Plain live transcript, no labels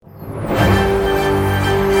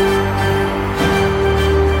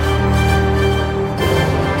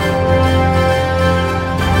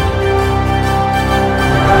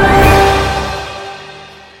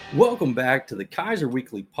back to the Kaiser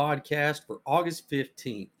Weekly podcast for August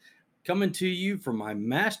 15th. Coming to you from my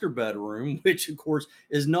master bedroom, which of course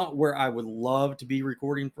is not where I would love to be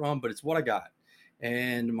recording from, but it's what I got.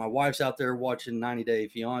 And my wife's out there watching 90 Day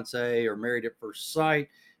Fiance or Married at First Sight.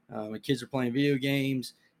 My kids are playing video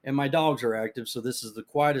games and my dogs are active. So this is the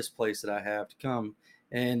quietest place that I have to come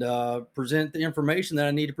and present the information that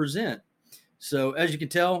I need to present. So as you can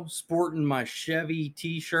tell, sporting my Chevy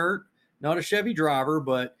t-shirt, not a Chevy driver,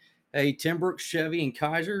 but hey, Tim Brooks Chevy and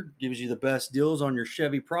Kaiser gives you the best deals on your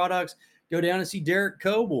Chevy products. Go down and see Derek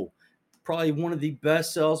Coble, probably one of the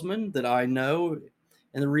best salesmen that I know.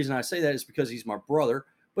 And the reason I say that is because he's my brother.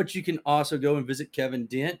 But you can also go and visit Kevin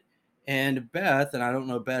Dent and Beth, and I don't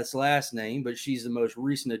know Beth's last name, but she's the most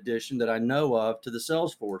recent addition that I know of to the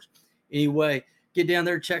sales force. Anyway, get down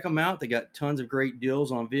there, check them out. They got tons of great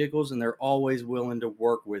deals on vehicles, and they're always willing to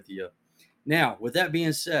work with you. Now, with that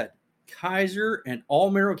being said, Kaiser and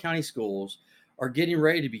all Mineral County schools are getting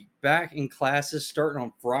ready to be back in classes starting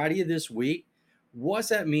on Friday of this week. What's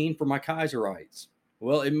that mean for my Kaiserites?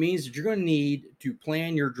 Well, it means that you're going to need to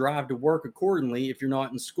plan your drive to work accordingly if you're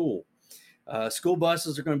not in school. School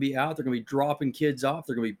buses are going to be out. They're going to be dropping kids off.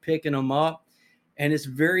 They're going to be picking them up. And it's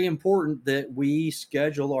very important that we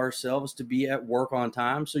schedule ourselves to be at work on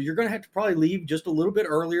time. So you're going to have to probably leave just a little bit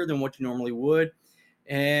earlier than what you normally would.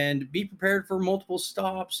 And be prepared for multiple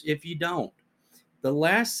stops if you don't. The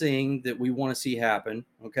last thing that we want to see happen,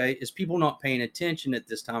 okay, is people not paying attention at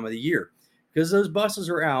this time of the year. Because those buses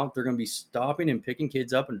are out, they're going to be stopping and picking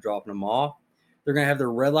kids up and dropping them off. They're going to have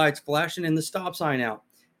their red lights flashing and the stop sign out.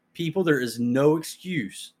 People, there is no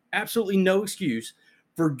excuse, absolutely no excuse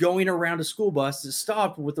for going around a school bus that's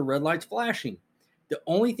stopped with the red lights flashing. The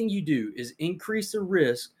only thing you do is increase the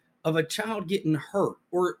risk of a child getting hurt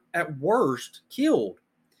or at worst killed.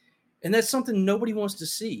 And that's something nobody wants to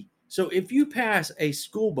see. So if you pass a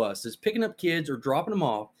school bus that's picking up kids or dropping them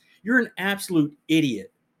off, you're an absolute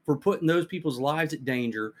idiot for putting those people's lives at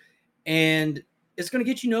danger. And it's going to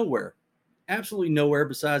get you nowhere, absolutely nowhere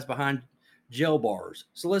besides behind jail bars.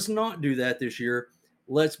 So let's not do that this year.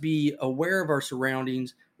 Let's be aware of our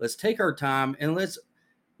surroundings. Let's take our time and let's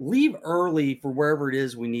leave early for wherever it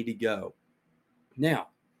is we need to go. Now,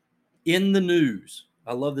 in the news,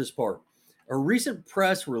 I love this part. A recent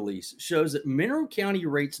press release shows that Mineral County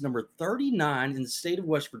rates number 39 in the state of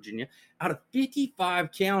West Virginia out of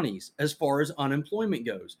 55 counties as far as unemployment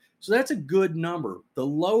goes. So that's a good number. The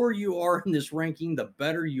lower you are in this ranking, the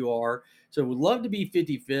better you are. So we'd love to be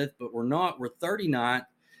 55th, but we're not. We're 39th.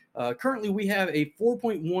 Currently, we have a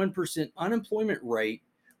 4.1% unemployment rate,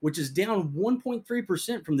 which is down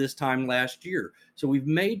 1.3% from this time last year. So we've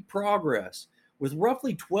made progress. With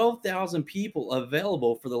roughly 12,000 people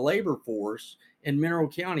available for the labor force in Mineral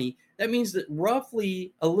County, that means that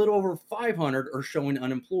roughly a little over 500 are showing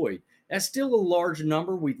unemployed. That's still a large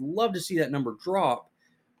number. We'd love to see that number drop,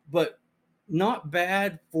 but not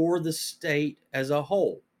bad for the state as a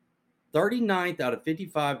whole. 39th out of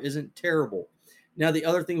 55 isn't terrible. Now, the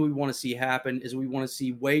other thing we want to see happen is we want to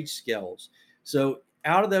see wage scales. So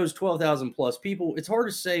out of those 12,000 plus people, it's hard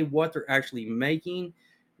to say what they're actually making.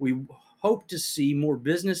 We hope to see more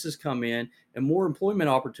businesses come in and more employment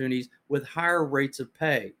opportunities with higher rates of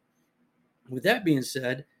pay. With that being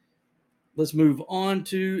said, let's move on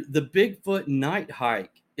to the Bigfoot Night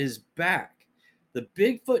Hike is back. The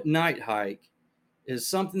Bigfoot Night Hike is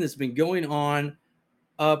something that's been going on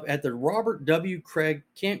up at the Robert W. Craig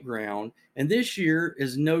Campground, and this year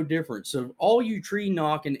is no different. So all you tree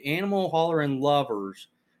knocking, animal hollering lovers,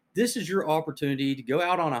 this is your opportunity to go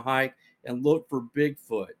out on a hike and look for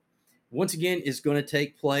Bigfoot. Once again, it's going to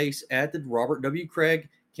take place at the Robert W. Craig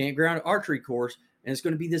Campground Archery Course, and it's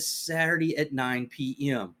going to be this Saturday at 9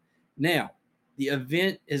 p.m. Now, the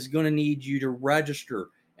event is going to need you to register,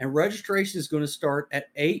 and registration is going to start at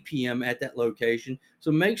 8 p.m. at that location.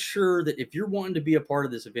 So make sure that if you're wanting to be a part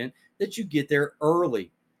of this event, that you get there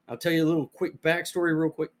early. I'll tell you a little quick backstory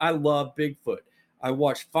real quick. I love Bigfoot. I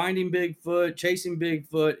watch Finding Bigfoot, Chasing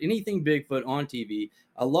Bigfoot, anything Bigfoot on TV.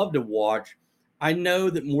 I love to watch. I know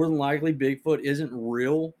that more than likely Bigfoot isn't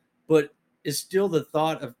real, but it's still the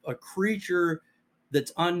thought of a creature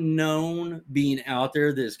that's unknown being out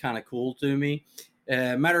there that is kind of cool to me.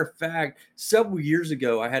 Matter of fact, several years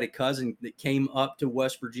ago, I had a cousin that came up to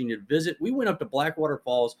West Virginia to visit. We went up to Blackwater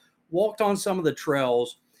Falls, walked on some of the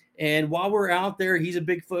trails, and while we're out there, he's a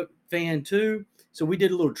Bigfoot fan too. So we did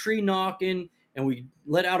a little tree knocking, and we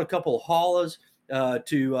let out a couple of hollers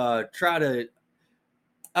to try to,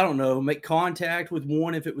 I don't know, make contact with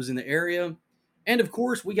one if it was in the area. And of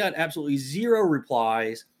course, we got absolutely zero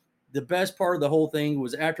replies. The best part of the whole thing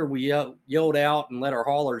was after we yelled out and let our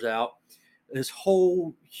haulers out, this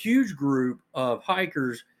whole huge group of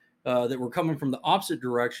hikers that were coming from the opposite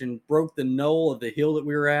direction broke the knoll of the hill that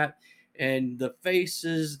we were at, and the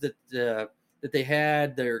faces that they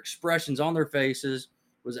had, their expressions on their faces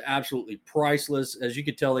was absolutely priceless. As you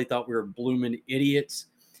could tell, they thought we were blooming idiots,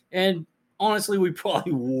 and honestly, we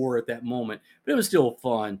probably wore at that moment, but it was still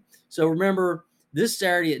fun. So remember, this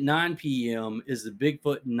Saturday at 9 p.m. is the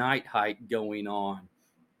Bigfoot night hike going on.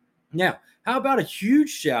 Now, how about a huge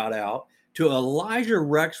shout out to Elijah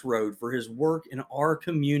Rexroad for his work in our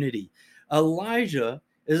community? Elijah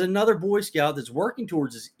is another Boy Scout that's working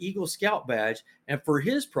towards his Eagle Scout badge, and for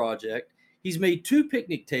his project, he's made 2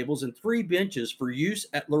 picnic tables and 3 benches for use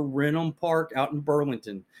at Lorenum Park out in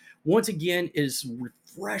Burlington. Once again, it is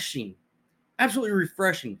refreshing, absolutely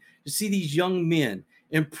refreshing to see these young men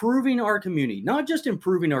improving our community, not just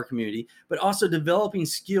improving our community, but also developing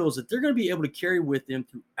skills that they're going to be able to carry with them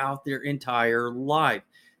throughout their entire life.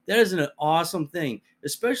 That is an awesome thing,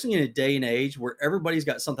 especially in a day and age where everybody's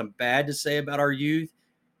got something bad to say about our youth.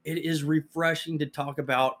 It is refreshing to talk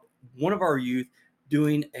about one of our youth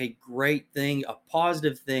doing a great thing, a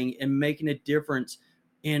positive thing, and making a difference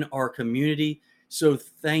in our community. So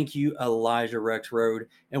thank you, Elijah Rexroad,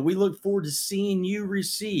 and we look forward to seeing you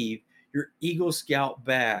receive your Eagle Scout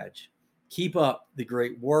badge. Keep up the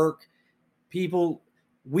great work. People,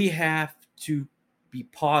 we have to be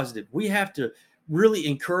positive. We have to really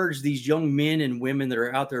encourage these young men and women that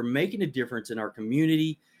are out there making a difference in our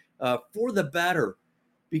community for the better.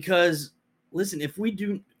 Because listen, if we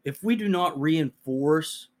do not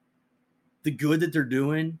reinforce the good that they're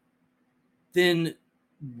doing, then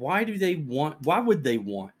why would they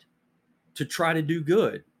want to try to do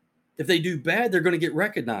good? If they do bad, they're going to get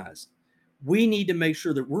recognized. We need to make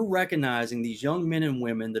sure that we're recognizing these young men and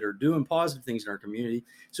women that are doing positive things in our community.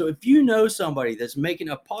 So if you know somebody that's making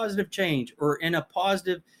a positive change or in a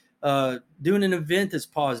positive, doing an event that's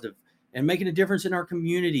positive and making a difference in our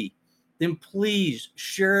community, then please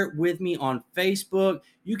share it with me on Facebook.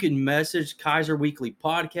 You can message Kaiser Weekly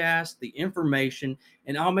Podcast, the information,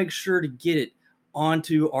 and I'll make sure to get it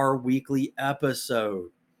onto our weekly episode.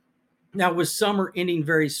 Now, with summer ending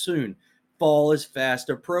very soon, fall is fast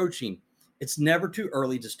approaching. It's never too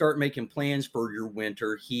early to start making plans for your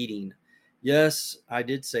winter heating. Yes, I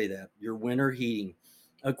did say that, your winter heating.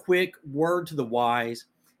 A quick word to the wise: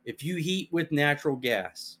 if you heat with natural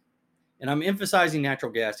gas, and I'm emphasizing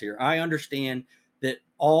natural gas here, I understand that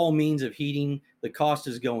all means of heating, the cost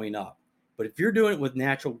is going up. But if you're doing it with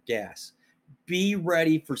natural gas, be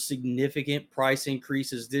ready for significant price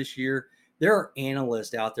increases this year. There are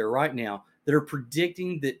analysts out there right now that are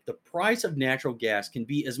predicting that the price of natural gas can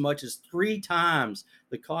be as much as 3 times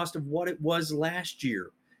the cost of what it was last year.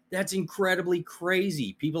 That's incredibly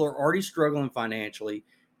crazy. People are already struggling financially.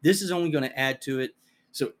 This is only going to add to it.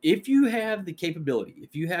 So if you have the capability,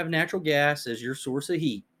 if you have natural gas as your source of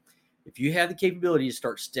heat, if you have the capability to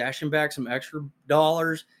start stashing back some extra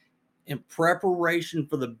dollars in preparation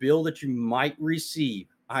for the bill that you might receive,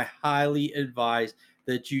 I highly advise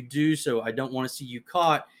that you do so. I don't want to see you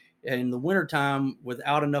caught in the wintertime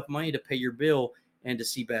without enough money to pay your bill and to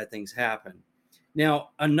see bad things happen. Now,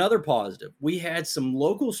 another positive, we had some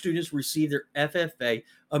local students receive their FFA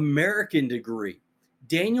American degree.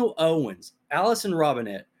 Daniel Owens, Allison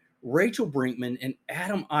Robinette, Rachel Brinkman, and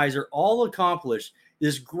Adam Iser all accomplished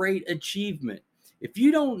this great achievement. If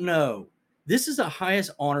you don't know, this is the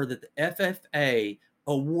highest honor that the FFA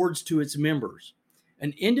awards to its members.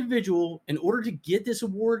 An individual, in order to get this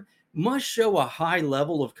award, must show a high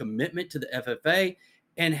level of commitment to the FFA,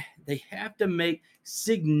 and they have to make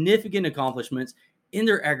significant accomplishments in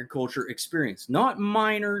their agriculture experience. Not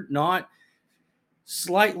minor, not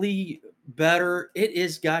slightly better. It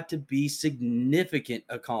has got to be significant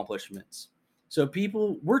accomplishments. So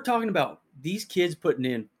people, we're talking about these kids putting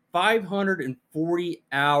in 540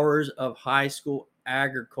 hours of high school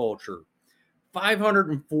agriculture.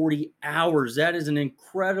 540 hours. That is an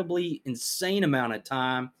incredibly insane amount of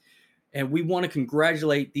time. And we want to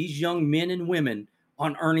congratulate these young men and women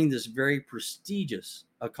on earning this very prestigious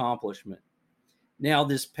accomplishment. Now,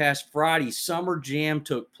 this past Friday, Summer Jam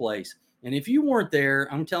took place. And if you weren't there,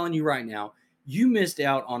 I'm telling you right now, you missed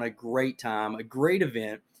out on a great time, a great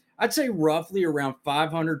event. I'd say roughly around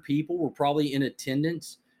 500 people were probably in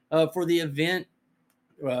attendance for the event,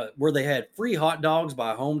 where they had free hot dogs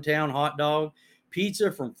by Hometown Hot Dog,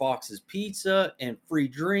 pizza from Fox's Pizza, and free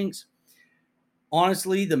drinks.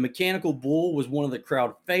 Honestly, the Mechanical Bull was one of the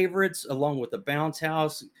crowd favorites, along with the Bounce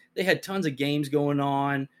House. They had tons of games going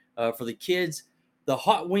on for the kids. The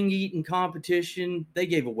hot wing eating competition, they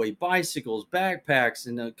gave away bicycles, backpacks,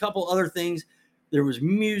 and a couple other things. There was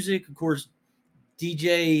music, of course.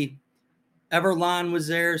 DJ Everline was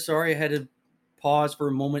there. Sorry, I had to pause for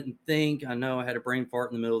a moment and think. I know I had a brain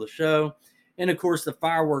fart in the middle of the show. And of course, the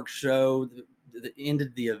fireworks show that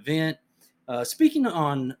ended the event. Speaking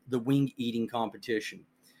on the wing eating competition,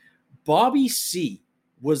 Bobby C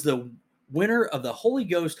was the winner of the Holy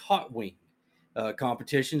Ghost Hot Wing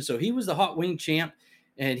competition. So he was the hot wing champ,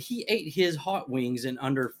 and he ate his hot wings in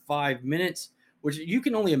under 5 minutes, which you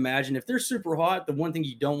can only imagine. If they're super hot, the one thing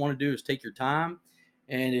you don't want to do is take your time.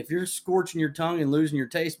 And if you're scorching your tongue and losing your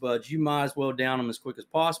taste buds, you might as well down them as quick as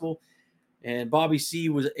possible. And Bobby C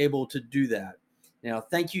was able to do that. Now,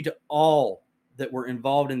 thank you to all that were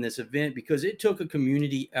involved in this event because it took a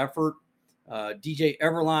community effort. DJ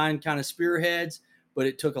Everline kind of spearheads, but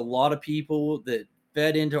it took a lot of people that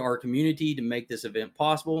fed into our community to make this event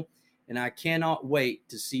possible. And I cannot wait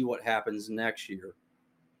to see what happens next year.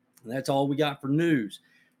 And that's all we got for news.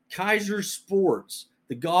 Kaiser Sports,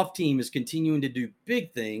 the golf team, is continuing to do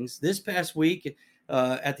big things. This past week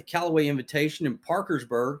at the Callaway Invitation in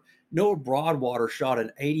Parkersburg, Noah Broadwater shot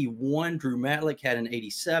an 81, Drew Matlick had an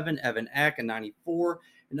 87, Evan Ack a 94,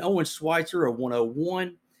 and Owen Schweitzer a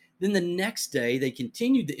 101. Then the next day, they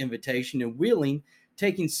continued the invitation in Wheeling,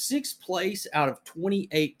 taking sixth place out of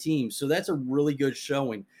 28 teams. So that's a really good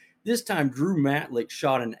showing. This time, Drew Matlick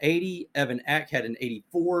shot an 80, Evan Ack had an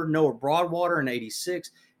 84, Noah Broadwater an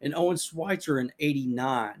 86, and Owen Schweitzer an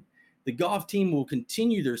 89. The golf team will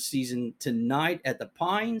continue their season tonight at the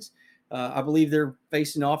Pines. I believe they're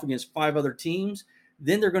facing off against 5 other teams.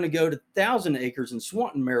 Then they're going to go to 1,000 Acres in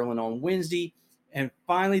Swanton, Maryland on Wednesday. And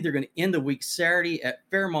finally, they're going to end the week Saturday at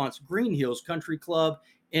Fairmont's Green Hills Country Club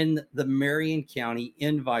in the Marion County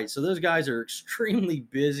Invite. So those guys are extremely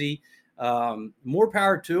busy. More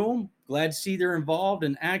power to them. Glad to see they're involved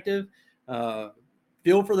and active.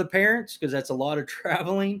 Feel for the parents because that's a lot of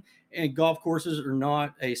traveling. And golf courses are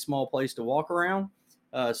not a small place to walk around.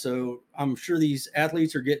 So I'm sure these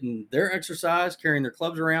athletes are getting their exercise, carrying their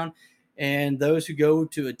clubs around. And those who go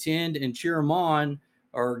to attend and cheer them on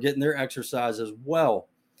are getting their exercise as well.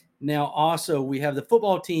 Now, also, we have the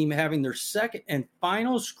football team having their second and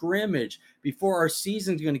final scrimmage before our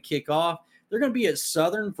season's going to kick off. They're going to be at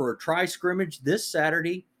Southern for a tri-scrimmage this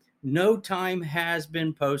Saturday. No time has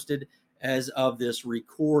been posted as of this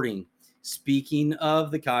recording. Speaking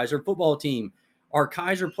of the Kaiser football team, our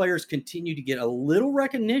Kaiser players continue to get a little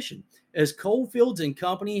recognition as Coalfields and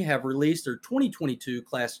Company have released their 2022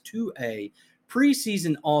 Class 2A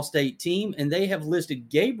preseason All-State team, and they have listed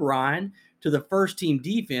Gabe Ryan to the first team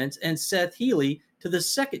defense and Seth Healy to the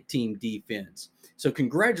second team defense. So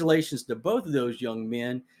congratulations to both of those young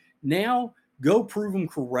men. Now go prove them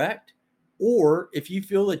correct, or if you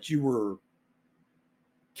feel that you were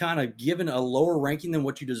kind of given a lower ranking than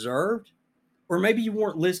what you deserved, or maybe you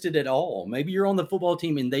weren't listed at all. Maybe you're on the football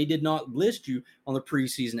team and they did not list you on the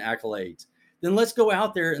preseason accolades. Then let's go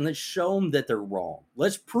out there and let's show them that they're wrong.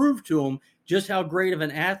 Let's prove to them just how great of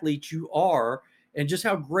an athlete you are and just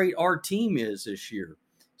how great our team is this year.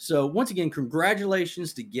 So once again,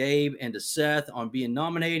 congratulations to Gabe and to Seth on being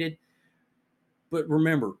nominated. But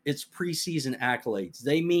remember, it's preseason accolades.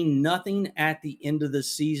 They mean nothing at the end of the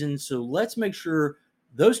season. So let's make sure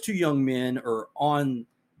those two young men are on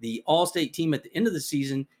the All-State team at the end of the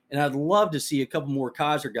season, and I'd love to see a couple more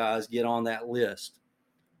Kaiser guys get on that list.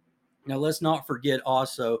 Now, let's not forget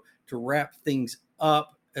also to wrap things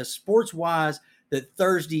up as sports-wise that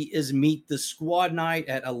Thursday is Meet the Squad night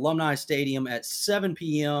at Alumni Stadium at 7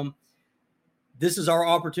 p.m. This is our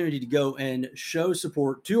opportunity to go and show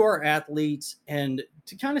support to our athletes and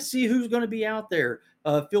to kind of see who's going to be out there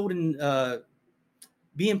fielding,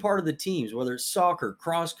 being part of the teams, whether it's soccer,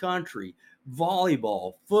 cross country,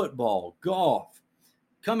 volleyball, football, golf.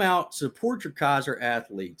 Come out, support your Kaiser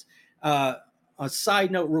athletes. A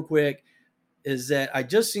side note real quick is that I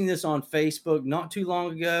just seen this on Facebook not too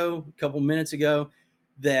long ago, a couple minutes ago,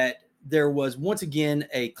 that there was once again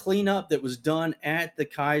a cleanup that was done at the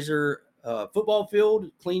Kaiser football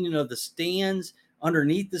field, cleaning of the stands,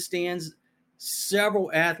 underneath the stands.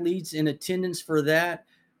 Several athletes in attendance for that,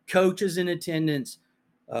 coaches in attendance.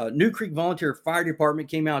 New Creek Volunteer Fire Department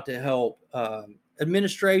came out to help.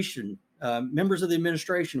 Administration, members of the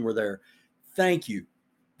administration were there. Thank you.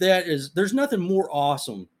 There's nothing more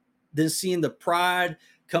awesome than seeing the pride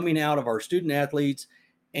coming out of our student athletes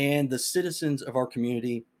and the citizens of our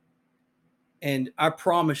community. And I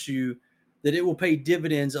promise you that it will pay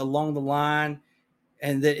dividends along the line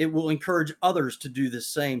and that it will encourage others to do the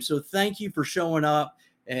same. So thank you for showing up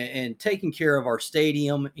and taking care of our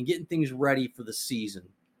stadium and getting things ready for the season.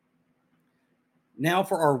 Now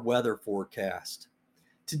for our weather forecast.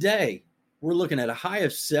 Today, we're looking at a high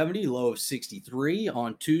of 70, low of 63.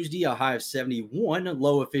 On Tuesday, a high of 71,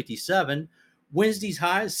 low of 57. Wednesday's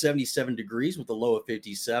high is 77 degrees with a low of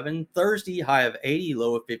 57. Thursday, high of 80,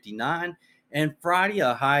 low of 59. And Friday,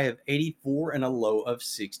 a high of 84 and a low of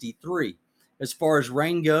 63. As far as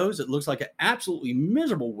rain goes, it looks like an absolutely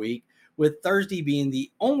miserable week, with Thursday being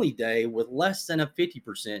the only day with less than a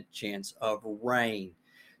 50% chance of rain.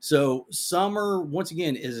 So summer, once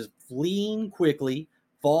again, is fleeing quickly.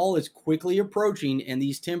 Fall is quickly approaching, and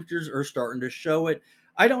these temperatures are starting to show it.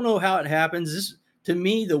 I don't know how it happens. This, to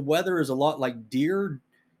me, the weather is a lot like deer.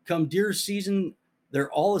 Come deer season,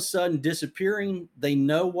 they're all of a sudden disappearing. They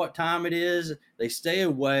know what time it is. They stay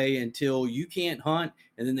away until you can't hunt,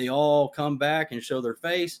 and then they all come back and show their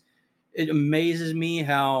face. It amazes me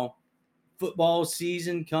how football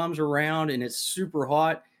season comes around and it's super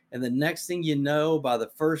hot. And the next thing you know, by the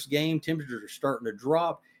first game, temperatures are starting to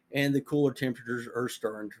drop and the cooler temperatures are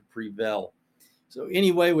starting to prevail. So,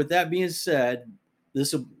 anyway, with that being said,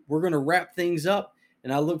 we're going to wrap things up.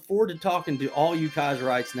 And I look forward to talking to all you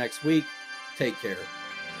Kaiserites next week. Take care.